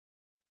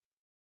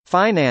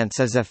Finance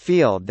is a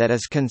field that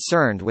is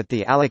concerned with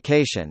the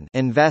allocation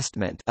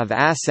investment of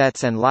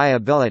assets and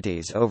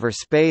liabilities over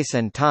space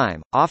and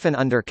time, often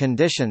under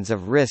conditions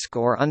of risk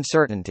or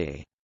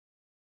uncertainty.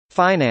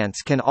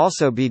 Finance can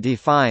also be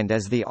defined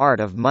as the art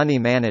of money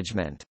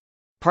management.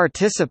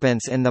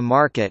 Participants in the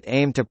market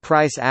aim to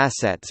price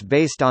assets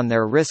based on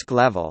their risk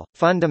level,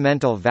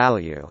 fundamental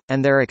value,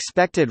 and their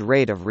expected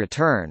rate of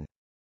return.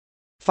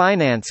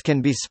 Finance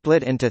can be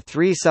split into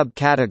three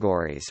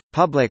subcategories: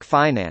 public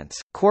finance,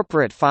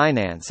 corporate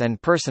finance and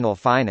personal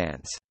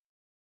finance.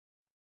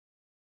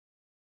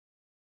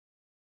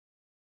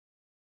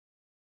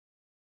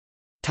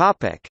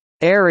 Topic: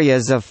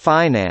 Areas of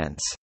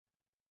finance.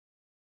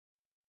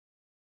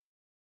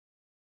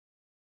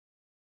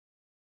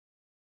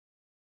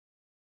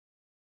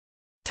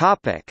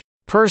 Topic: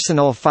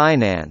 Personal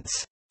finance.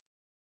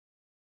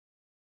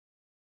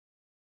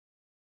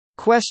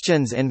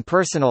 Questions in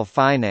personal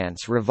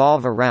finance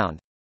revolve around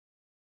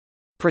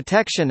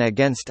protection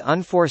against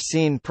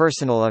unforeseen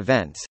personal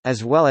events,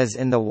 as well as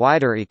in the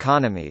wider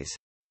economies,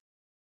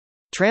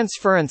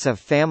 transference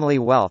of family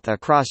wealth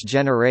across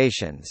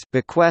generations,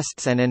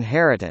 bequests and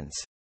inheritance,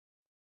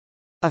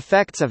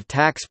 effects of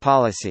tax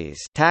policies,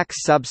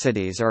 tax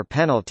subsidies or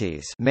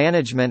penalties,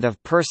 management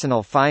of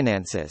personal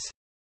finances,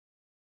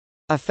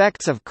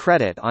 effects of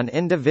credit on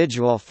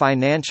individual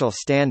financial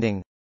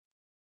standing,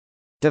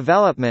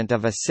 development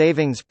of a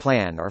savings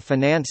plan or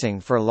financing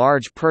for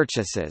large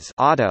purchases,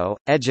 auto,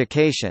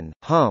 education,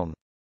 home,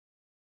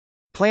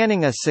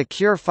 planning a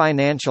secure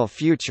financial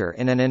future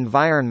in an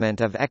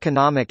environment of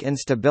economic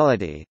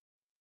instability,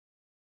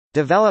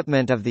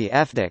 development of the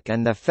FDIC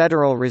and the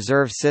Federal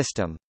Reserve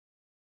System,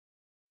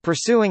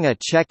 pursuing a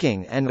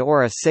checking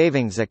and/or a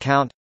savings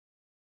account.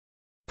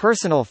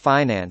 Personal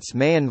finance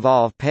may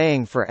involve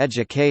paying for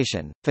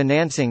education,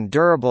 financing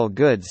durable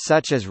goods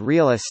such as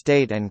real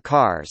estate and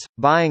cars,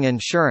 buying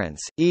insurance,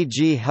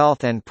 e.g.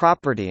 health and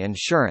property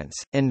insurance,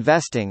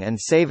 investing and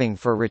saving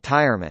for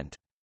retirement.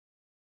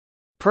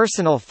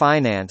 Personal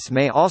finance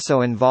may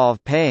also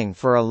involve paying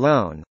for a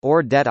loan,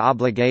 or debt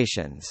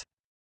obligations.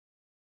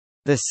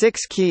 The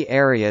 6 key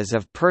areas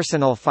of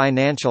personal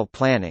financial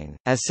planning,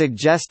 as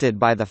suggested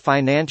by the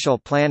Financial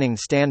Planning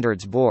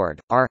Standards Board,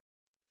 are: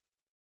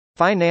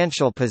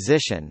 financial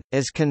position,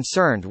 is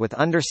concerned with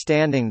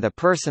understanding the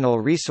personal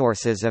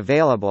resources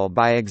available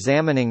by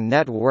examining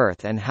net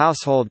worth and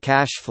household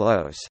cash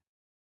flows.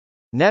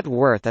 Net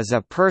worth is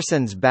a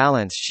person's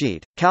balance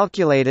sheet,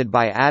 calculated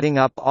by adding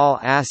up all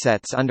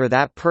assets under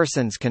that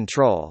person's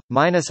control,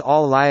 minus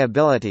all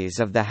liabilities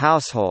of the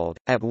household,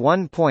 at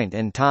one point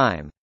in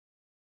time.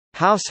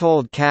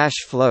 Household cash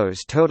flows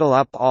total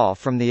up all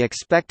from the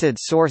expected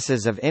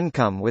sources of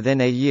income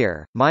within a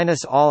year,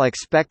 minus all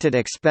expected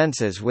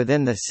expenses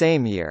within the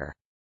same year.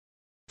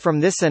 From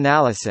this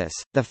analysis,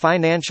 the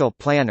financial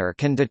planner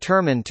can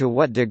determine to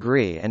what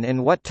degree and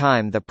in what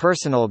time the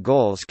personal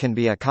goals can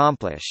be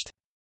accomplished.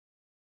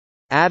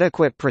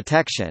 Adequate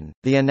protection,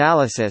 the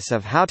analysis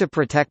of how to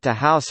protect a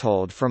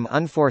household from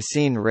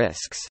unforeseen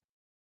risks.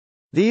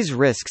 These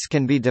risks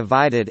can be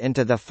divided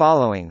into the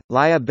following: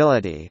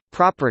 liability,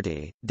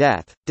 property,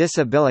 death,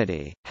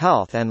 disability,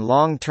 health and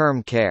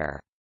long-term care.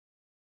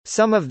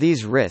 Some of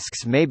these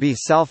risks may be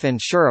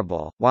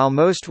self-insurable, while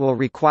most will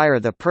require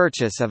the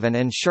purchase of an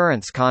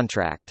insurance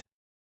contract.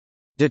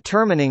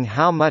 Determining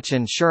how much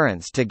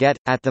insurance to get,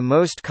 at the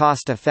most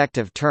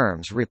cost-effective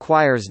terms,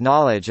 requires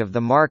knowledge of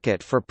the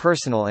market for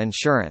personal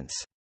insurance.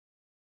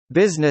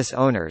 Business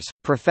owners,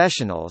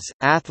 professionals,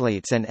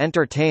 athletes and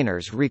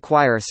entertainers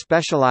require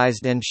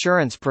specialized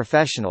insurance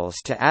professionals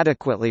to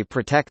adequately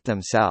protect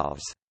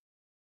themselves.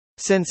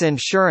 Since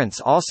insurance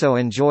also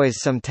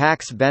enjoys some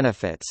tax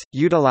benefits,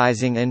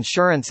 utilizing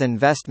insurance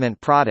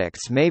investment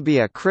products may be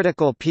a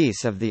critical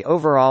piece of the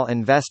overall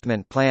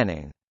investment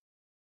planning.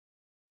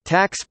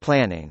 Tax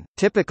planning,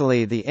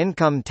 typically the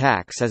income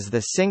tax is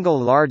the single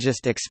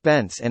largest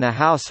expense in a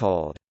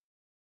household.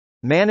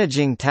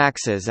 Managing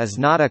taxes is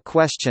not a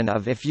question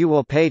of if you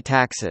will pay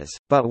taxes,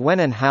 but when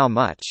and how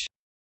much.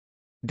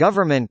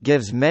 Government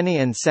gives many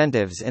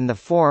incentives in the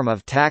form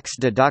of tax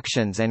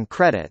deductions and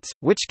credits,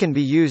 which can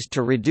be used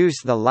to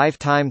reduce the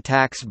lifetime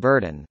tax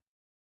burden.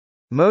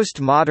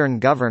 Most modern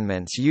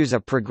governments use a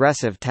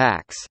progressive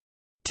tax.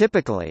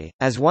 Typically,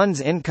 as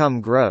one's income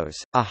grows,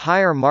 a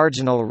higher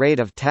marginal rate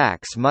of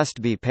tax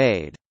must be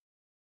paid.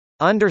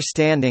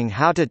 Understanding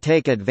how to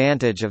take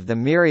advantage of the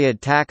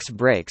myriad tax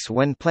breaks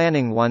when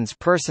planning one's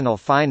personal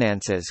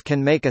finances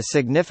can make a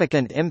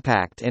significant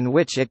impact in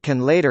which it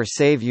can later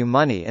save you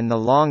money in the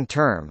long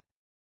term.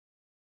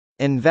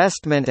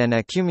 Investment and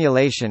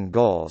accumulation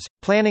goals,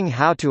 planning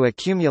how to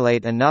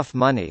accumulate enough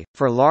money,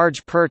 for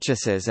large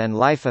purchases and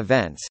life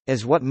events,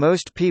 is what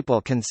most people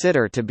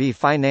consider to be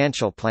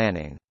financial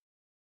planning.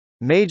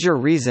 Major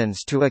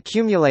reasons to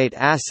accumulate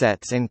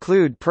assets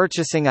include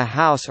purchasing a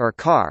house or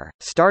car,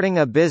 starting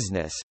a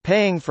business,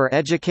 paying for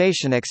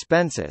education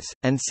expenses,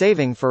 and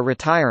saving for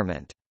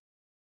retirement.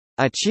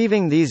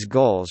 Achieving these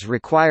goals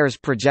requires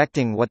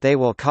projecting what they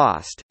will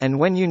cost, and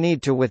when you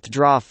need to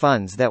withdraw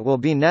funds that will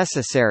be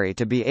necessary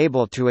to be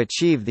able to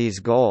achieve these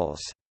goals.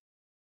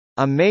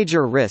 A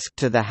major risk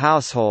to the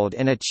household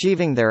in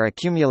achieving their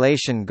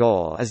accumulation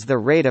goal is the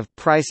rate of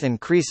price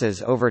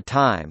increases over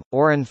time,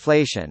 or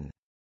inflation.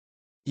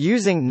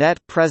 Using net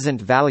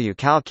present value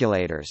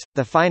calculators,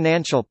 the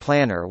financial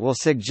planner will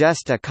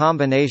suggest a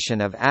combination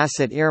of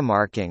asset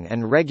earmarking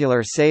and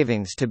regular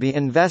savings to be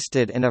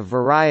invested in a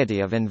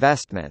variety of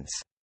investments.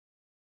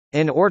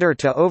 In order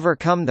to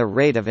overcome the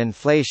rate of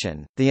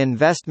inflation, the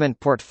investment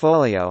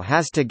portfolio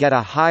has to get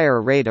a higher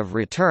rate of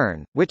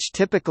return, which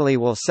typically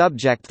will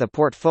subject the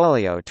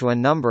portfolio to a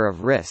number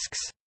of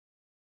risks.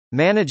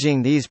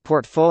 Managing these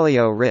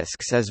portfolio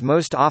risks is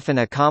most often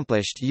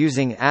accomplished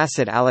using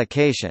asset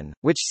allocation,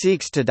 which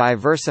seeks to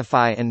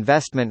diversify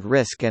investment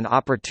risk and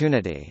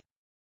opportunity.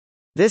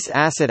 This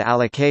asset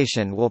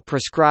allocation will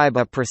prescribe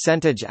a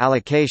percentage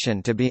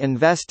allocation to be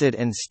invested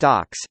in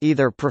stocks,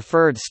 either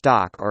preferred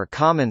stock or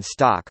common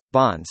stock,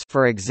 bonds,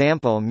 for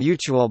example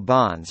mutual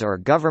bonds or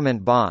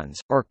government bonds,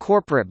 or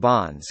corporate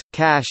bonds,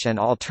 cash and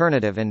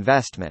alternative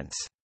investments.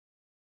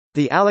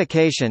 The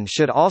allocation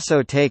should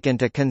also take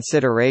into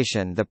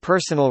consideration the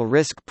personal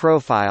risk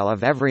profile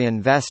of every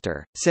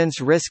investor, since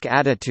risk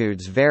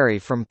attitudes vary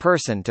from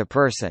person to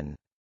person.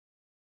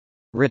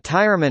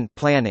 Retirement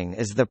planning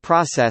is the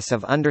process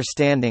of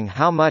understanding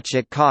how much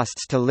it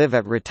costs to live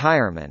at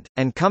retirement,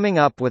 and coming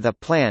up with a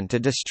plan to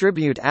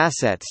distribute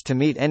assets to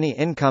meet any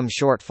income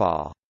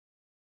shortfall.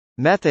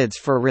 Methods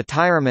for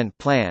retirement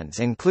plans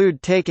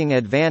include taking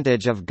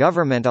advantage of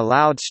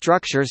government-allowed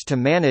structures to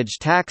manage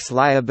tax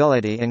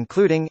liability,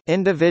 including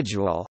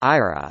individual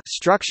 (IRA)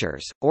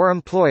 structures, or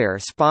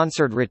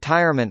employer-sponsored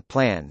retirement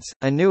plans,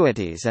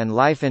 annuities and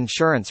life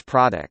insurance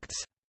products.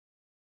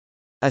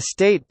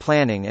 Estate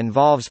planning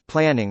involves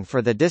planning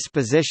for the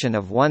disposition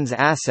of one's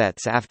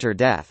assets after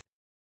death.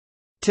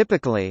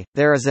 Typically,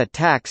 there is a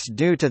tax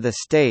due to the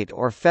state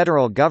or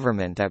federal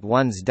government at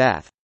one's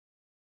death.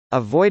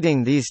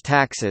 Avoiding these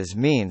taxes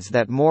means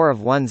that more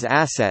of one's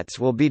assets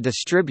will be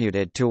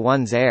distributed to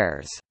one's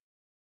heirs.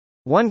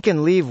 One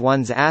can leave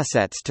one's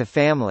assets to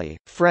family,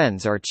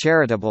 friends or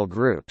charitable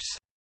groups.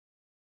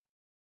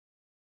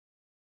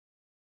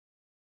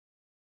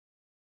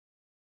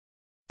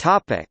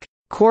 Topic: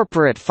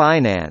 Corporate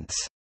finance.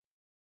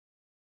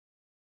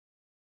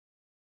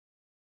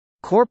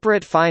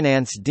 Corporate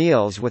finance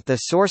deals with the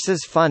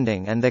sources,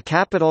 funding and the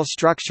capital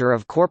structure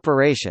of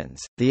corporations,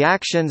 the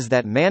actions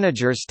that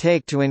managers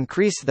take to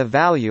increase the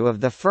value of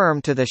the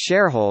firm to the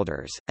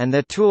shareholders, and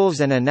the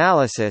tools and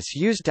analysis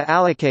used to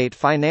allocate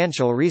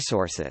financial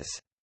resources.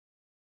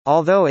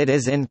 Although it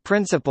is in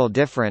principle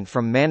different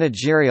from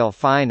managerial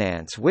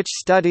finance, which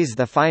studies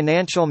the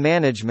financial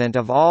management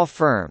of all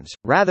firms,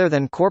 rather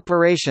than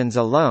corporations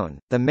alone,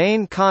 the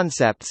main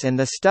concepts in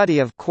the study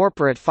of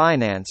corporate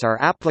finance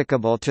are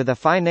applicable to the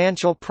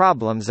financial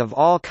problems of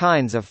all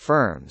kinds of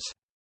firms.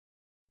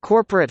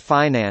 Corporate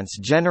finance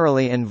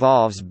generally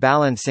involves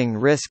balancing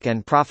risk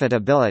and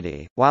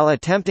profitability, while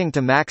attempting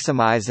to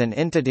maximize an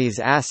entity's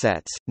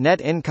assets, net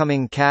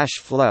incoming cash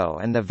flow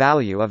and the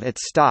value of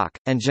its stock,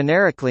 and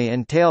generically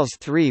entails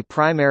three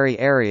primary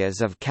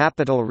areas of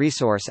capital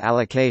resource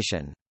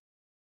allocation.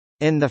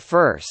 In the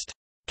first,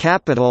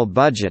 capital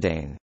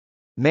budgeting,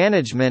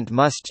 management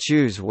must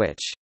choose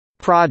which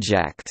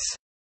projects,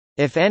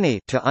 if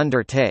any, to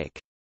undertake.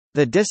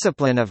 The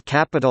discipline of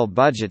capital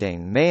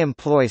budgeting may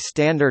employ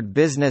standard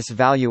business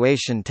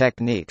valuation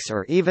techniques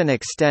or even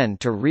extend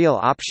to real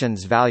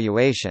options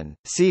valuation.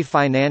 See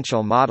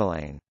financial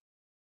modeling.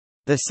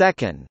 The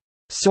second,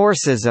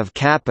 sources of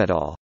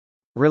capital,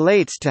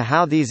 relates to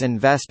how these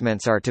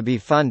investments are to be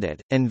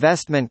funded.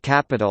 Investment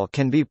capital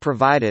can be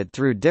provided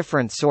through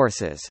different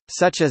sources,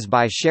 such as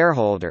by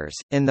shareholders,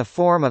 in the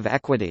form of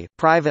equity,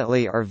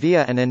 privately or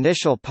via an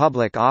initial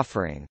public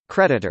offering,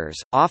 creditors,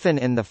 often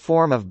in the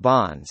form of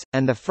bonds,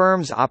 and the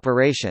firm's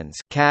operations,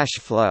 cash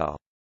flow.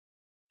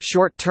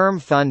 Short-term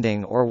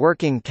funding or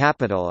working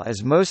capital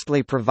is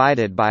mostly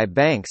provided by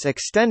banks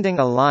extending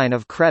a line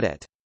of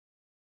credit.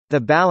 The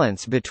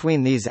balance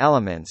between these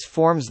elements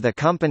forms the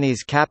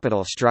company's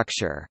capital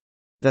structure.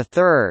 The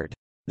third,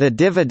 the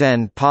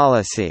dividend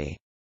policy,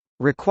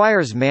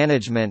 requires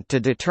management to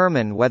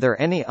determine whether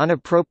any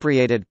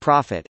unappropriated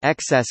profit,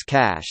 excess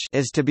cash,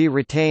 is to be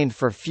retained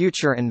for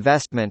future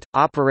investment,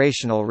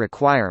 operational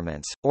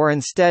requirements, or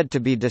instead to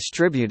be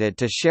distributed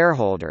to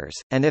shareholders,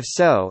 and if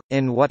so,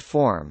 in what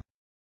form.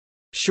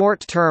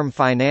 Short-term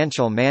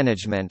financial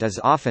management is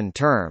often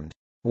termed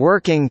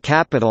working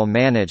capital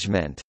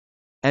management,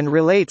 and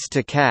relates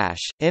to cash,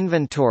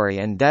 inventory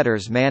and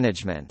debtors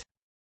management.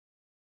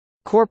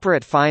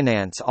 Corporate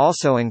finance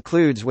also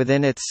includes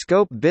within its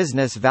scope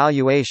business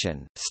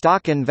valuation,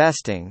 stock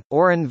investing,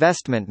 or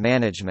investment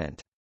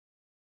management.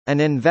 An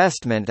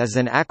investment is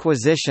an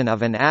acquisition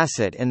of an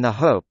asset in the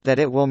hope that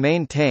it will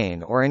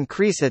maintain or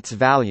increase its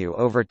value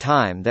over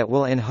time, that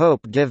will in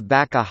hope give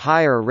back a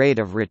higher rate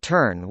of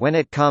return when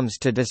it comes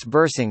to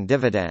disbursing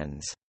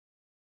dividends.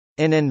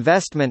 In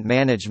investment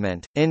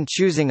management, in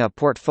choosing a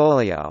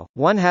portfolio,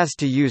 one has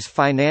to use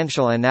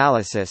financial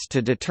analysis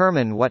to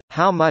determine what,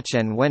 how much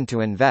and when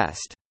to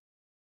invest.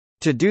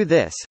 To do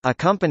this, a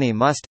company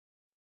must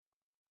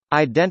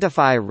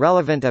identify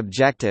relevant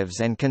objectives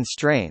and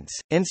constraints,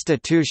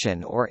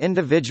 institution or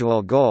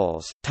individual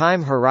goals,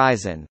 time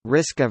horizon,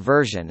 risk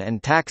aversion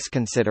and tax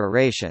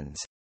considerations.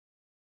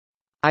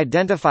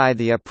 Identify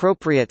the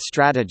appropriate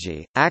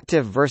strategy,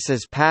 active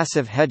versus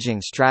passive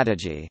hedging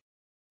strategy.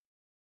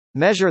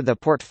 Measure the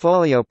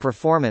portfolio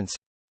performance.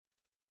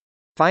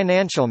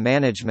 Financial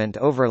management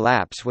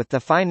overlaps with the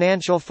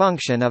financial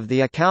function of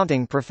the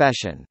accounting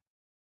profession.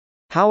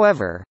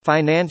 However,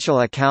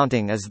 financial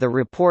accounting is the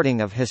reporting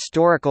of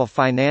historical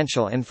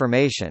financial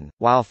information,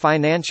 while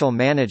financial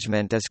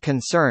management is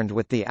concerned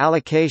with the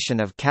allocation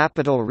of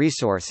capital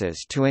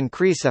resources to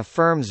increase a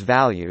firm's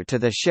value to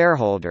the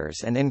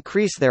shareholders and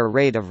increase their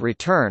rate of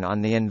return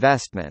on the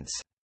investments.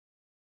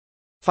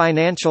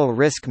 Financial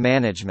risk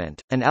management,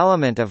 an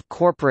element of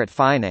corporate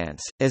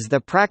finance, is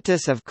the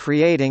practice of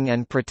creating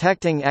and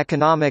protecting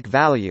economic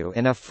value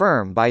in a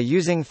firm by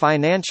using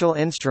financial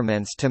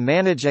instruments to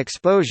manage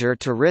exposure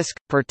to risk,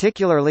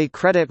 particularly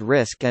credit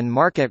risk and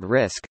market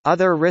risk.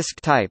 Other risk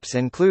types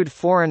include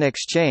foreign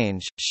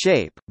exchange,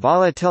 shape,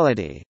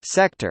 volatility,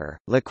 sector,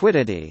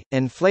 liquidity,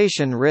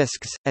 inflation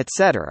risks,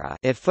 etc.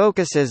 It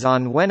focuses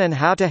on when and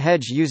how to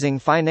hedge using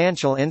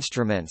financial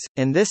instruments.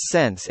 In this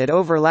sense, it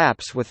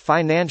overlaps with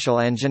financial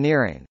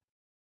engineering.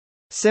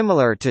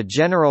 Similar to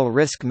general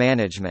risk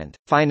management,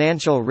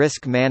 financial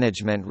risk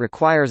management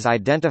requires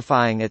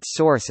identifying its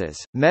sources,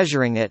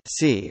 measuring it,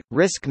 see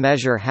risk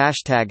measure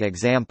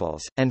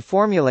 #examples, and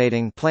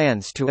formulating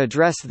plans to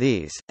address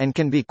these, and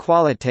can be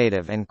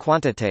qualitative and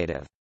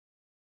quantitative.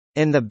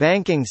 In the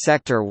banking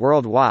sector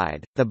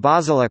worldwide, the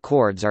Basel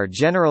Accords are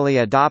generally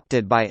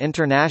adopted by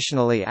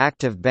internationally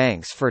active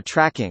banks for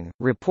tracking,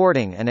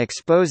 reporting and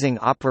exposing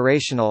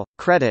operational,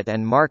 credit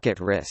and market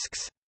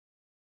risks.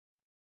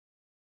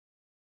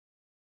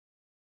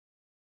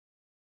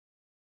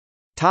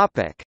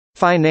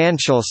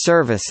 Financial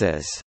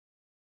services.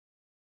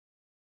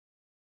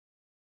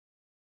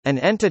 An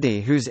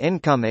entity whose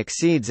income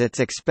exceeds its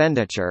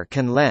expenditure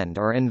can lend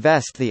or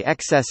invest the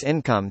excess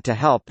income to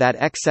help that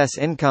excess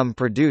income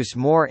produce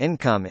more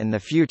income in the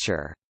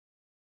future.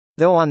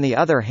 Though on the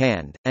other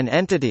hand, an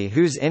entity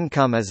whose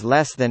income is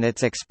less than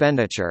its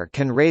expenditure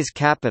can raise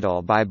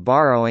capital by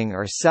borrowing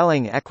or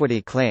selling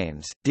equity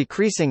claims,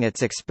 decreasing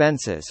its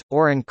expenses,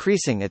 or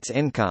increasing its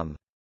income.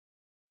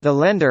 The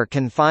lender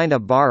can find a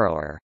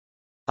borrower,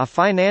 a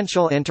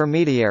financial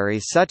intermediary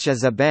such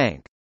as a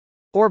bank,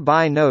 or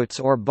buy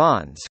notes or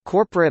bonds,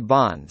 corporate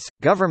bonds,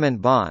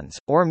 government bonds,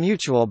 or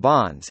mutual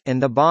bonds in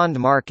the bond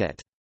market.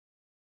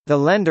 The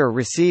lender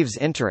receives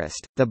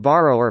interest, the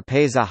borrower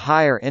pays a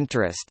higher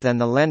interest than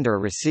the lender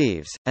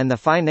receives, and the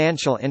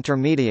financial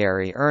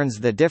intermediary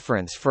earns the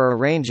difference for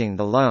arranging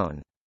the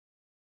loan.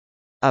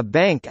 A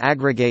bank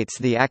aggregates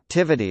the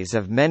activities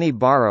of many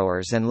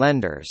borrowers and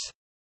lenders.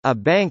 A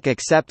bank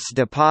accepts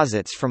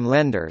deposits from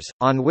lenders,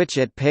 on which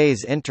it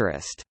pays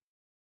interest.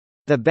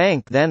 The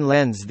bank then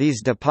lends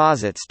these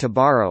deposits to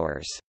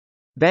borrowers.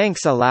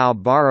 Banks allow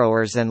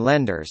borrowers and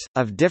lenders,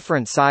 of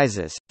different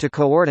sizes, to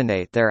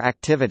coordinate their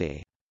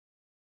activity.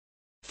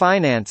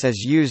 Finance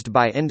is used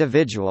by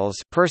individuals,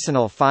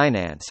 personal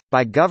finance,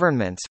 by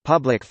governments,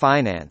 public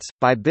finance,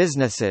 by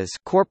businesses,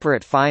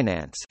 corporate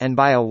finance, and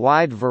by a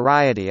wide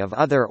variety of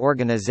other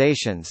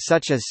organizations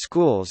such as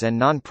schools and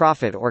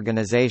nonprofit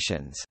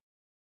organizations.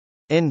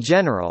 In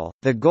general,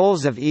 the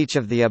goals of each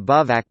of the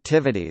above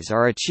activities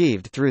are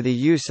achieved through the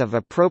use of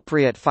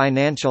appropriate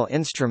financial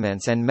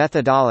instruments and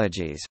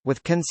methodologies,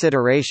 with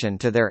consideration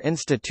to their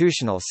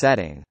institutional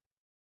setting.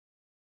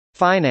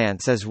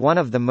 Finance is one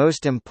of the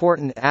most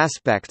important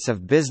aspects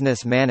of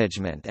business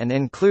management and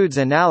includes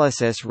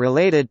analysis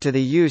related to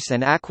the use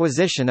and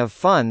acquisition of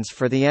funds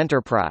for the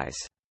enterprise.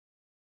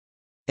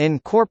 In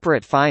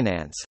corporate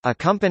finance, a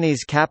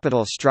company's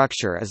capital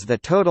structure is the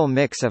total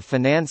mix of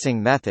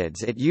financing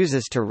methods it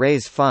uses to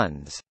raise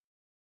funds.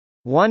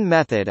 One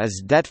method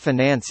is debt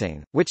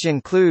financing, which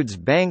includes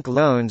bank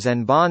loans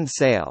and bond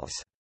sales.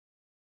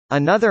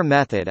 Another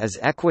method is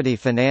equity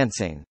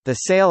financing, the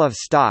sale of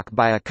stock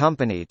by a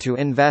company to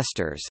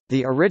investors,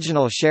 the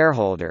original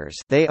shareholders.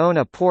 They own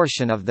a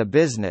portion of the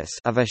business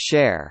of a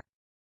share.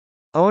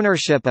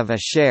 Ownership of a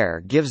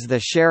share gives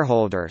the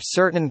shareholder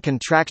certain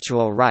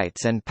contractual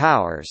rights and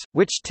powers,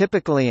 which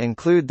typically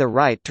include the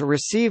right to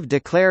receive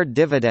declared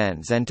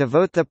dividends and to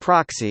vote the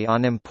proxy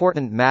on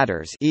important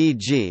matters,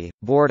 e.g.,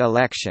 board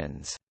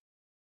elections.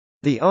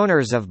 The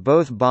owners of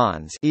both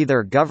bonds,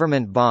 either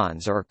government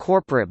bonds or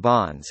corporate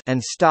bonds,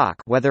 and stock,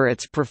 whether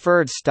it's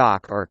preferred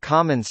stock or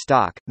common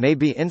stock, may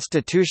be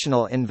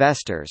institutional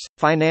investors,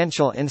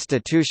 financial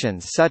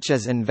institutions such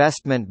as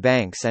investment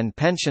banks and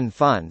pension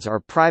funds, or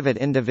private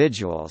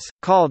individuals,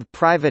 called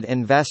private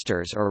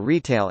investors or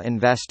retail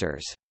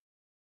investors.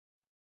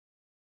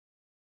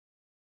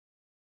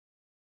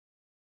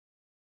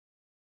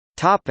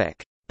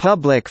 Topic: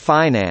 Public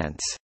finance.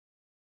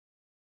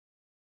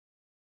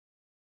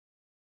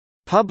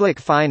 Public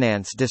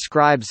finance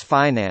describes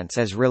finance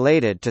as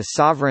related to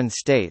sovereign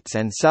states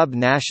and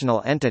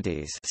sub-national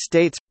entities,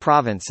 states,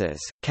 provinces,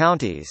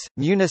 counties,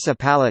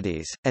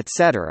 municipalities,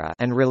 etc.,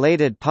 and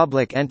related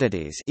public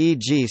entities,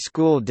 e.g.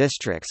 school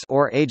districts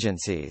or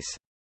agencies.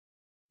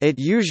 It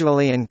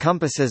usually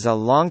encompasses a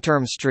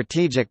long-term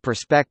strategic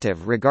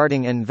perspective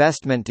regarding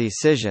investment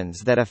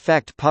decisions that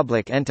affect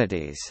public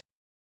entities.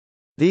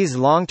 These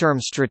long-term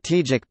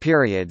strategic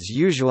periods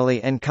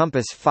usually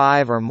encompass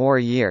 5 or more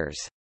years.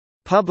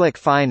 Public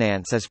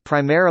finance is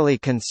primarily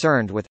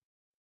concerned with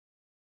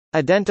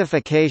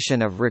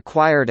identification of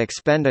required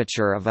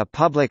expenditure of a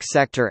public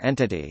sector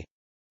entity,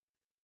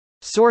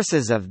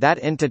 sources of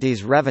that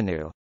entity's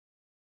revenue,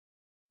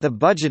 the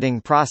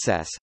budgeting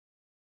process,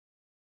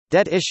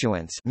 debt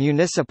issuance,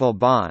 municipal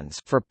bonds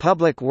for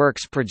public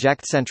works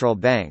project. Central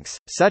banks,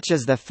 such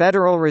as the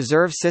Federal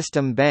Reserve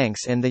System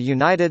banks in the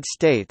United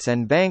States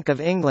and Bank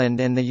of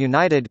England in the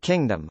United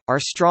Kingdom, are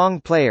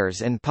strong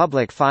players in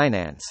public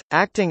finance,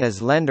 acting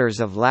as lenders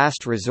of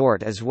last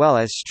resort as well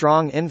as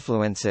strong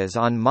influences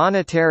on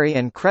monetary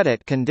and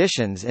credit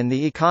conditions in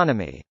the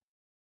economy.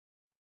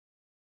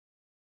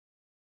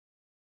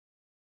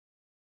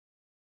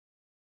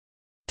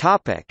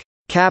 Topic: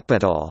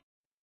 Capital.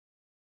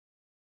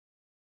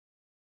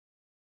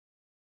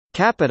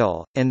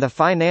 Capital, in the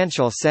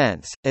financial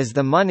sense, is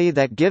the money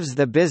that gives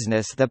the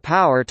business the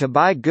power to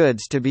buy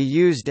goods to be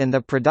used in the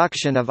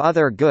production of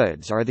other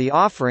goods or the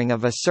offering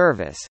of a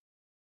service.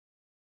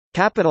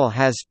 Capital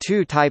has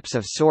two types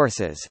of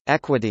sources,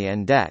 equity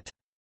and debt.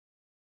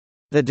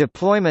 The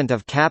deployment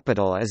of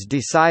capital is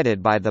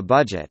decided by the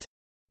budget.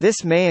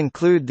 This may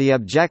include the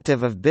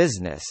objective of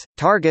business,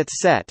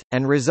 targets set,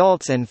 and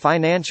results in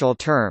financial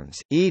terms,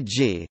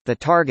 e.g., the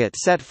target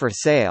set for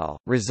sale,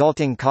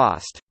 resulting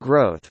cost,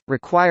 growth,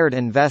 required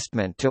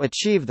investment to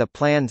achieve the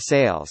planned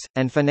sales,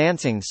 and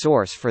financing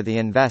source for the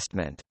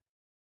investment.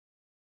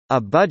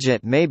 A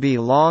budget may be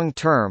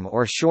long-term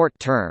or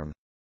short-term.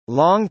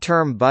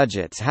 Long-term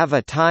budgets have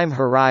a time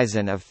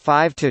horizon of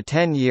 5 to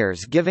 10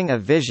 years, giving a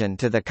vision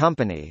to the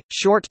company.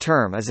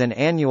 Short-term is an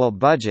annual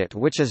budget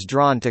which is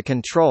drawn to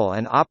control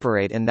and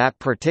operate in that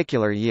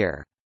particular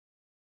year.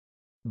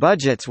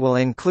 Budgets will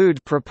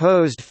include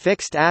proposed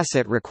fixed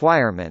asset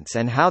requirements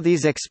and how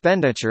these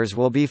expenditures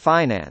will be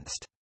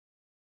financed.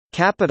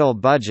 Capital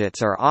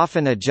budgets are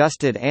often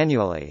adjusted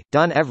annually,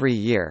 done every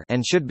year,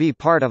 and should be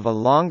part of a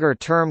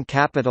longer-term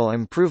capital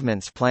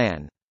improvements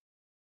plan.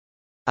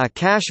 A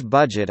cash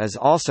budget is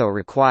also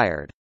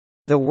required.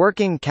 The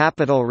working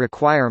capital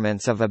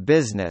requirements of a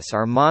business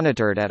are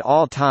monitored at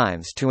all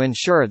times to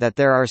ensure that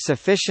there are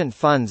sufficient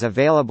funds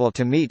available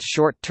to meet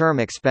short-term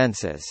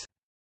expenses.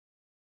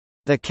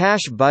 The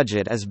cash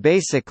budget is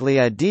basically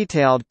a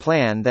detailed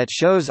plan that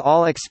shows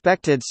all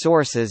expected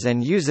sources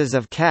and uses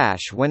of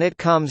cash when it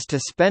comes to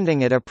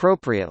spending it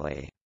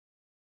appropriately.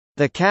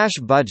 The cash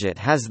budget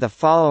has the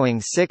following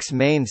 6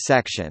 main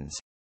sections.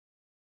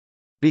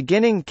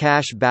 Beginning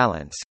cash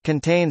balance,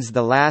 contains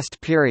the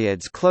last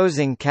period's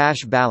closing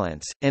cash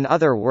balance, in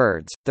other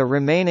words, the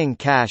remaining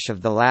cash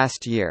of the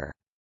last year.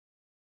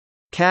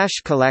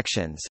 Cash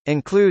collections,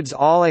 includes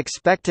all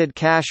expected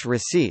cash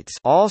receipts,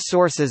 all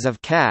sources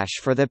of cash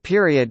for the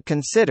period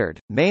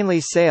considered,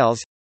 mainly sales.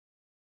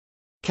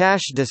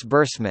 Cash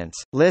disbursements,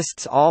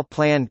 lists all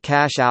planned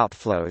cash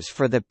outflows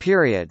for the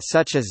period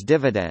such as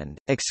dividend,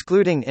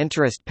 excluding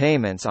interest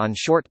payments on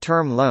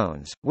short-term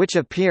loans, which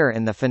appear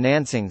in the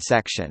financing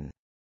section.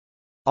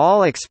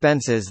 All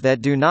expenses that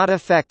do not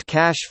affect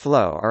cash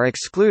flow are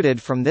excluded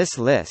from this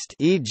list,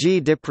 e.g.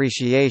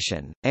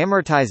 depreciation,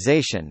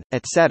 amortization,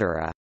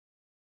 etc.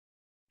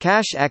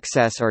 Cash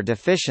excess or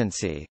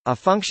deficiency, a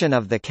function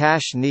of the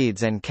cash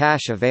needs and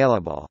cash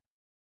available.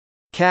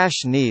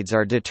 Cash needs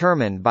are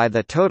determined by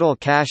the total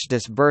cash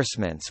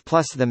disbursements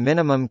plus the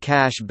minimum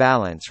cash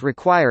balance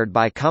required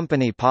by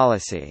company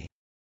policy.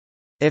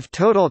 If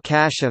total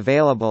cash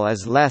available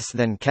is less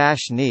than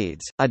cash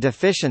needs, a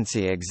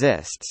deficiency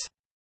exists.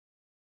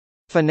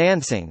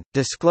 Financing,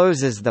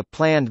 discloses the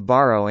planned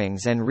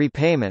borrowings and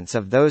repayments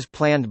of those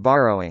planned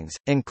borrowings,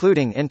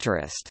 including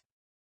interest.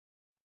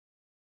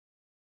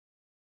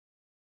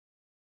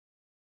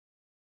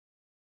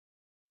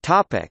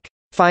 Topic: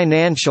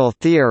 Financial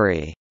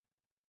theory.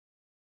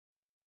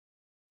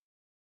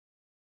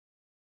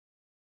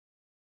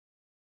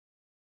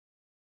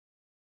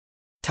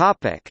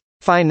 Topic: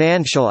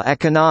 Financial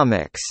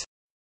economics.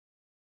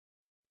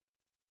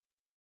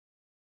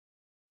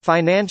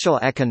 Financial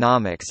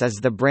economics is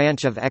the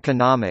branch of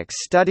economics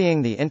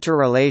studying the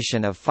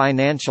interrelation of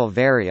financial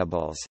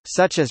variables,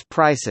 such as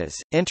prices,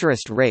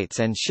 interest rates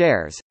and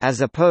shares, as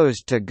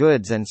opposed to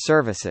goods and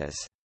services.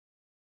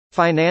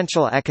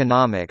 Financial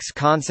economics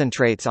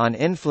concentrates on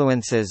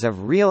influences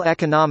of real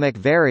economic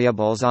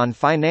variables on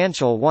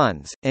financial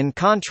ones, in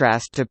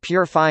contrast to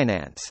pure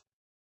finance.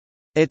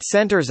 It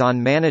centers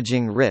on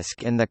managing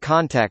risk in the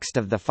context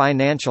of the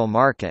financial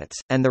markets,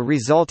 and the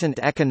resultant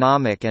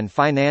economic and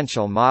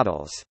financial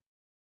models.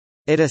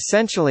 It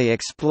essentially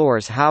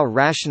explores how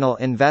rational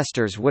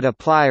investors would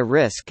apply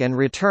risk and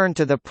return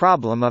to the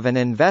problem of an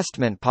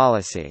investment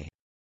policy.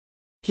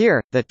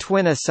 Here, the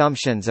twin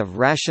assumptions of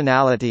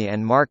rationality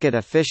and market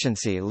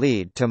efficiency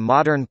lead to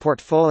modern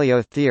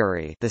portfolio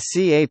theory, the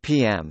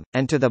CAPM,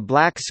 and to the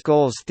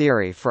Black-Scholes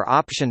theory for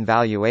option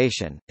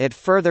valuation. It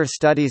further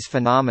studies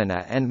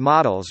phenomena and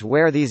models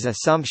where these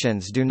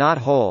assumptions do not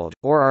hold,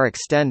 or are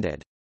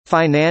extended.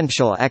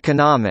 Financial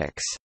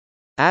economics,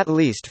 at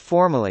least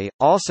formally,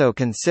 also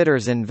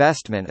considers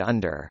investment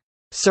under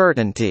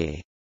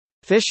certainty.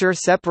 Fisher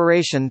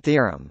separation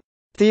theorem,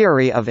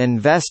 theory of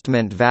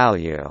investment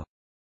value,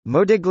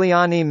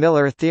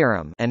 Modigliani-Miller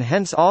theorem, and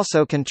hence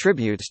also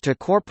contributes to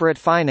corporate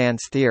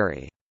finance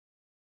theory.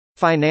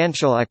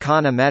 Financial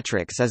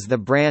econometrics is the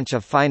branch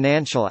of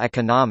financial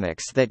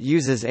economics that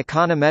uses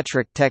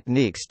econometric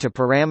techniques to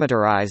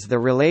parameterize the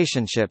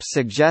relationships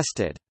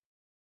suggested.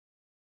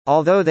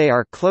 Although they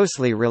are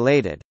closely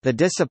related, the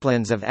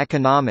disciplines of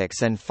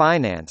economics and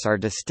finance are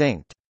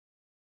distinct.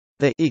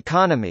 The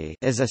economy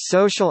is a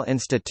social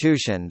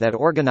institution that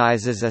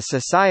organizes a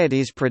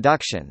society's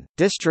production,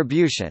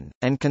 distribution,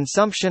 and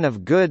consumption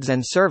of goods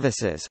and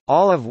services,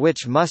 all of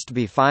which must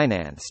be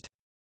financed.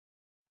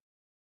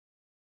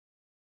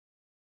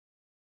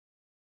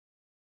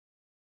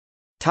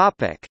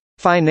 Topic: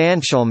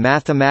 Financial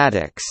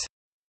mathematics.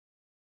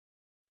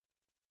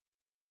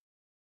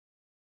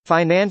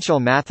 Financial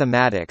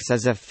mathematics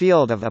is a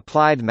field of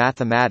applied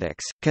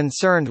mathematics,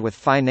 concerned with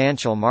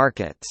financial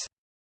markets.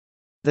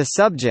 The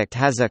subject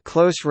has a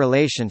close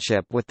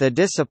relationship with the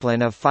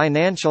discipline of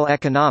financial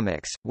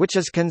economics, which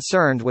is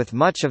concerned with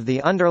much of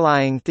the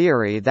underlying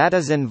theory that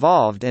is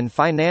involved in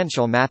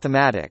financial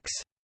mathematics.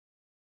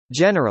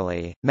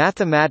 Generally,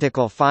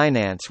 mathematical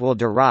finance will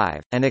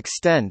derive, and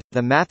extend,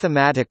 the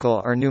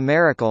mathematical or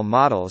numerical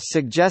models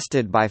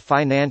suggested by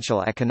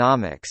financial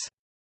economics.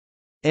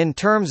 In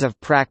terms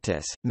of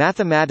practice,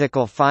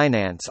 mathematical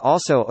finance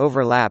also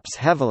overlaps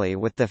heavily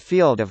with the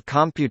field of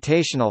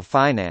computational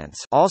finance,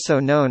 also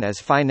known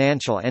as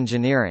financial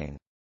engineering.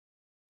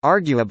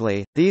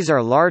 Arguably, these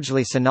are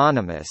largely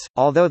synonymous,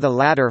 although the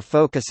latter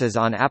focuses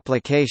on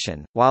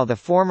application, while the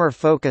former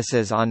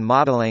focuses on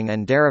modeling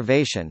and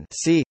derivation.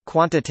 See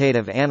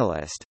quantitative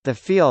analyst. The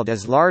field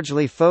is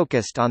largely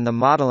focused on the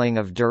modeling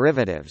of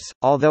derivatives,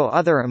 although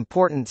other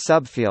important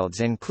subfields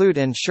include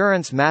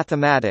insurance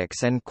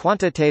mathematics and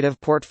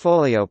quantitative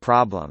portfolio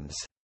problems.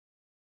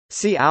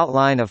 See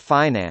Outline of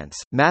Finance,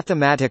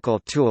 Mathematical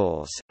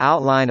Tools,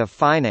 Outline of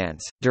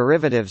Finance,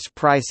 Derivatives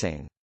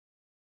Pricing.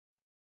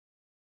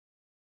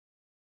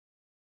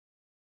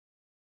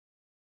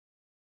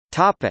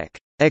 Topic: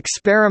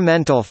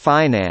 Experimental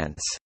finance.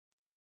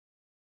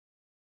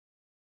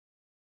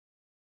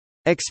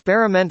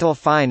 Experimental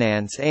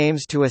finance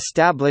aims to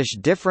establish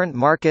different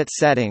market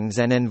settings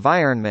and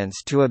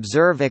environments to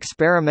observe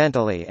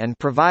experimentally and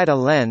provide a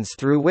lens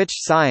through which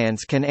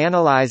science can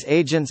analyze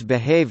agents'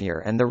 behavior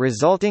and the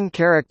resulting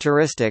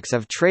characteristics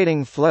of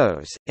trading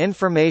flows,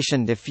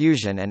 information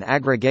diffusion and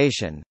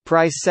aggregation,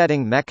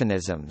 price-setting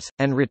mechanisms,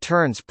 and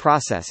returns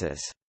processes.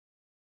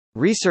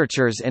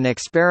 Researchers in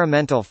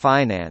experimental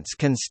finance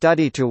can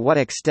study to what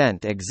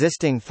extent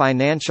existing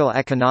financial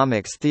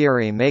economics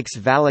theory makes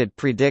valid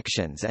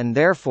predictions and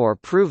therefore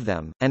prove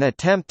them, and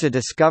attempt to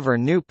discover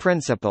new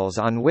principles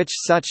on which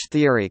such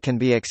theory can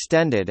be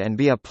extended and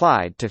be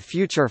applied to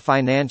future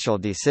financial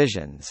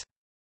decisions.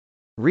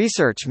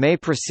 Research may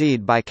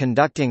proceed by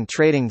conducting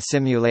trading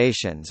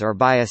simulations or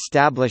by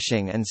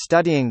establishing and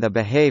studying the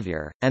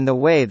behavior, and the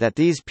way that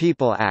these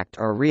people act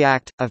or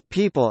react, of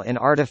people in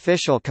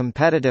artificial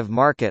competitive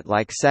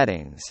market-like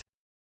settings.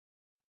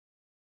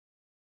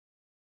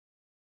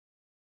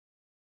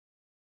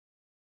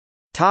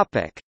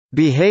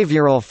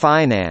 Behavioral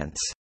finance.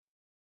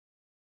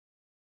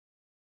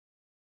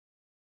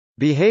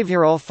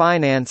 Behavioral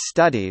finance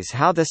studies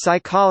how the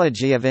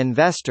psychology of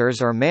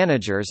investors or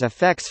managers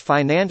affects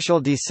financial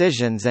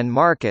decisions and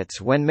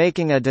markets when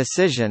making a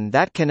decision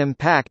that can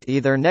impact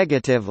either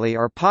negatively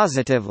or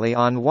positively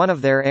on one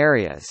of their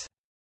areas.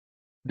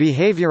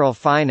 Behavioral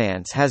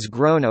finance has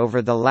grown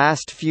over the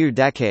last few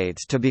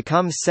decades to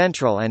become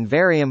central and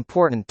very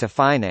important to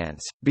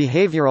finance.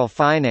 Behavioral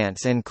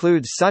finance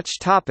includes such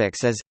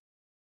topics as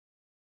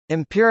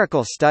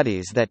empirical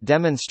studies that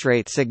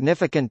demonstrate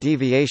significant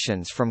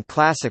deviations from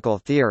classical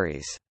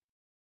theories.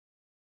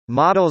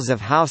 Models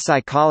of how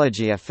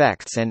psychology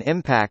affects and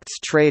impacts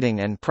trading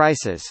and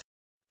prices.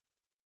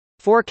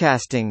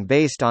 Forecasting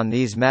based on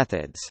these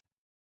methods.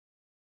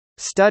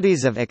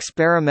 Studies of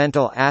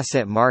experimental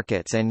asset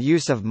markets and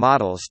use of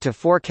models to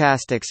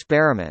forecast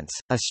experiments.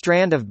 A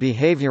strand of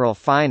behavioral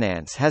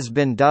finance has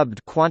been dubbed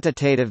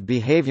quantitative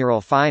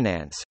behavioral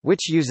finance,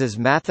 which uses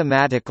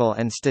mathematical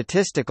and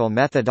statistical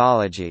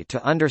methodology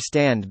to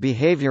understand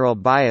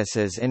behavioral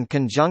biases in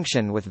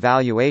conjunction with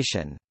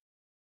valuation.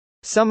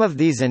 Some of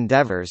these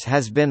endeavors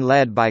has been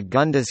led by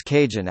Gundas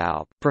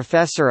Kajanaup,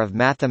 professor of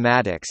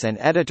mathematics and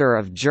editor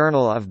of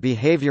Journal of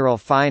Behavioral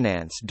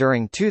Finance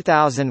during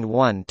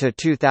 2001 to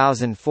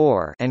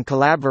 2004, and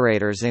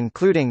collaborators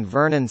including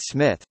Vernon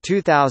Smith,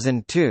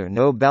 2002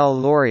 Nobel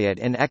laureate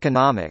in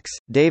economics,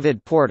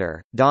 David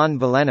Porter, Don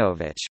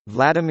Belenovich,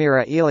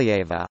 Vladimira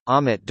Ilieva,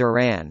 Amit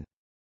Duran.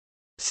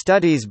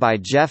 Studies by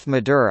Jeff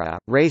Madura,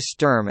 Ray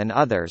Sturm and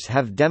others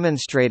have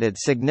demonstrated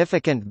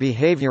significant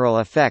behavioral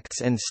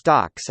effects in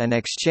stocks and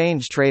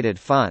exchange-traded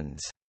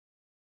funds.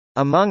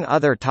 Among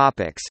other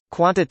topics,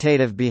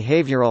 quantitative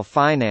behavioral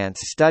finance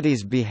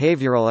studies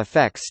behavioral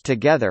effects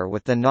together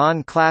with the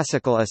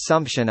non-classical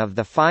assumption of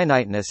the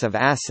finiteness of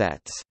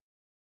assets.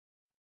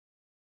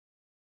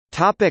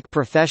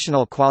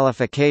 Professional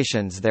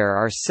qualifications. There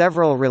are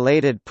several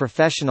related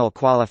professional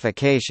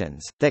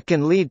qualifications that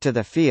can lead to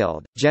the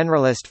field: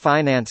 generalist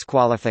finance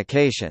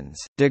qualifications,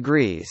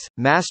 degrees,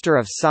 Master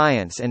of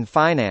Science in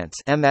Finance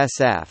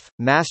 (MSF),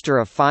 Master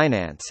of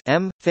Finance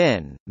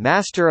 (M.Fin),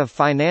 Master of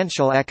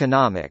Financial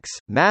Economics,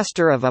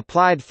 Master of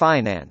Applied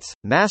Finance,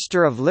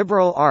 Master of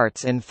Liberal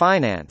Arts in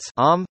Finance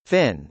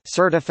 (M.Fin)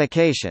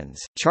 certifications,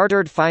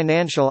 Chartered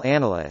Financial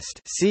Analyst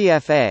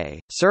 (CFA),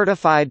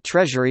 Certified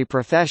Treasury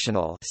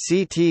Professional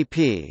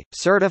 (CTP),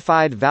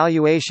 Certified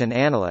Valuation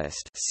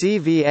Analyst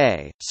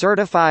 (CVA),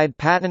 Certified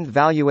Patent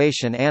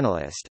Valuation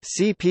Analyst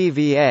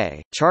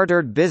 (CPVA),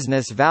 Chartered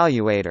Business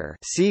Valuator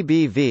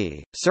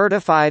 (CBV),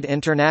 Certified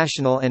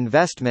International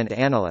Investment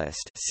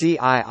Analyst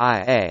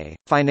 (CIIA),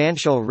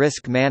 Financial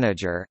Risk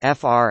Manager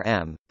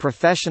 (FRM),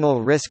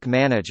 Professional Risk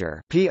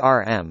Manager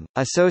 (PRM),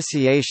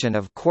 Association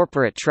of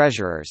Corporate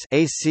Treasurers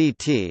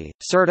 (ACT),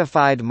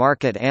 Certified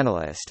Market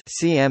Analyst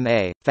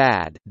 (CMA),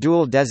 FAD,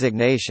 Dual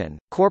Designation,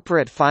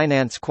 Corporate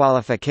Finance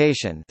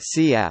Qualification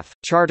 (CF),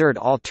 Chartered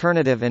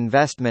Alternative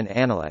Investment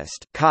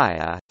Analyst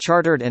 (CIA),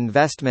 Chartered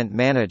Investment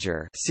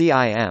Manager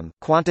 (CIM),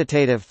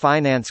 Quantitative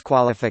Finance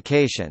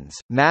Qualifications,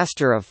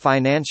 Master of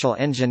Financial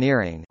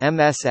Engineering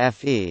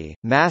 (MSFE),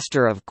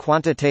 Master of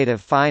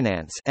Quantitative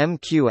Finance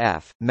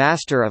 (MQF),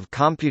 Master of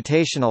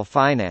Computational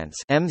Finance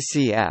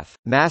 (MCF),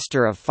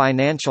 Master of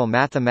Financial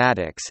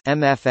Mathematics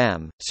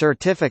 (MFM),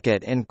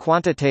 Certificate in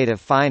Quantitative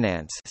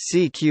Finance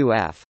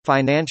 (CQF),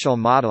 Financial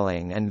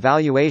Modeling and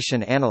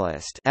Valuation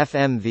Analyst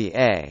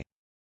 (FMVA).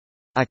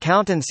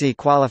 Accountancy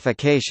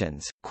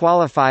qualifications: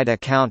 Qualified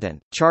Accountant,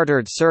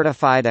 Chartered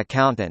Certified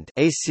Accountant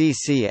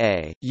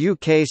 (ACCA),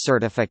 UK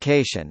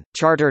certification,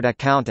 Chartered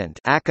Accountant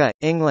 (ACA),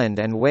 England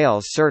and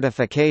Wales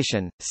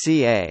certification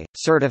 (CA),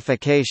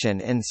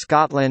 certification in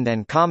Scotland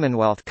and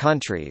Commonwealth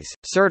countries,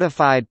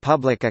 Certified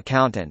Public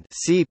Accountant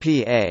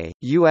 (CPA),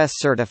 US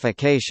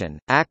certification,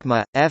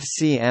 ACMA,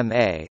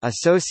 FCMA,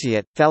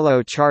 Associate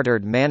Fellow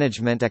Chartered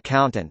Management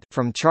Accountant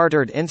from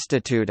Chartered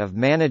Institute of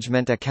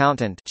Management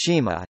Accountant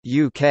 (CIMA),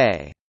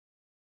 UK.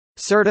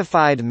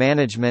 Certified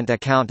Management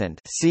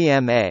Accountant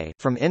 (CMA)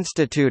 from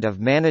Institute of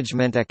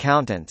Management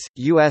Accountants,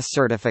 US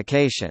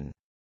certification.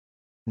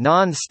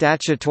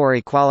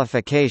 Non-statutory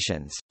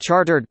qualifications: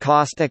 Chartered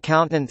Cost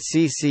Accountant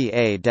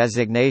CCA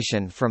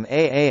designation from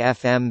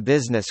AAFM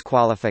Business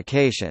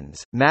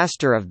Qualifications,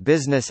 Master of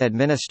Business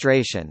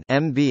Administration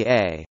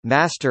MBA,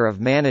 Master of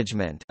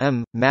Management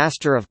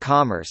Master of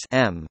Commerce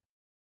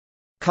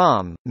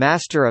Com,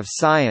 Master of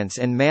Science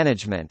in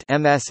Management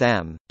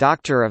MSM,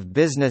 Doctor of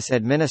Business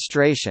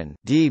Administration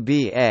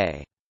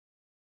DBA.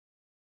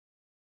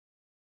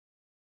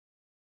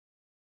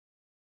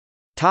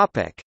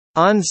 Topic: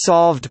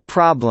 Unsolved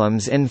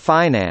problems in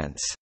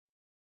finance.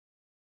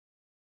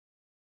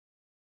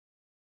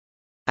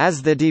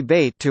 As the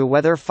debate to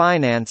whether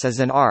finance is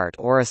an art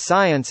or a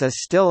science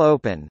is still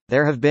open,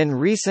 there have been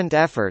recent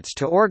efforts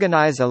to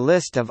organize a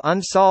list of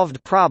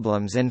unsolved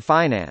problems in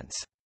finance.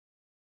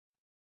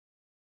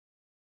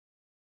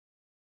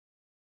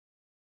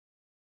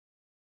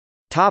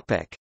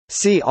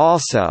 See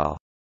also: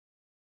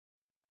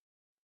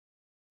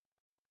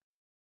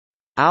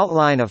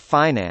 Outline of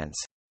finance,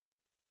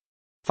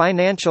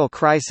 Financial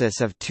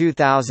crisis of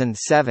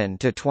 2007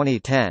 to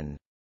 2010.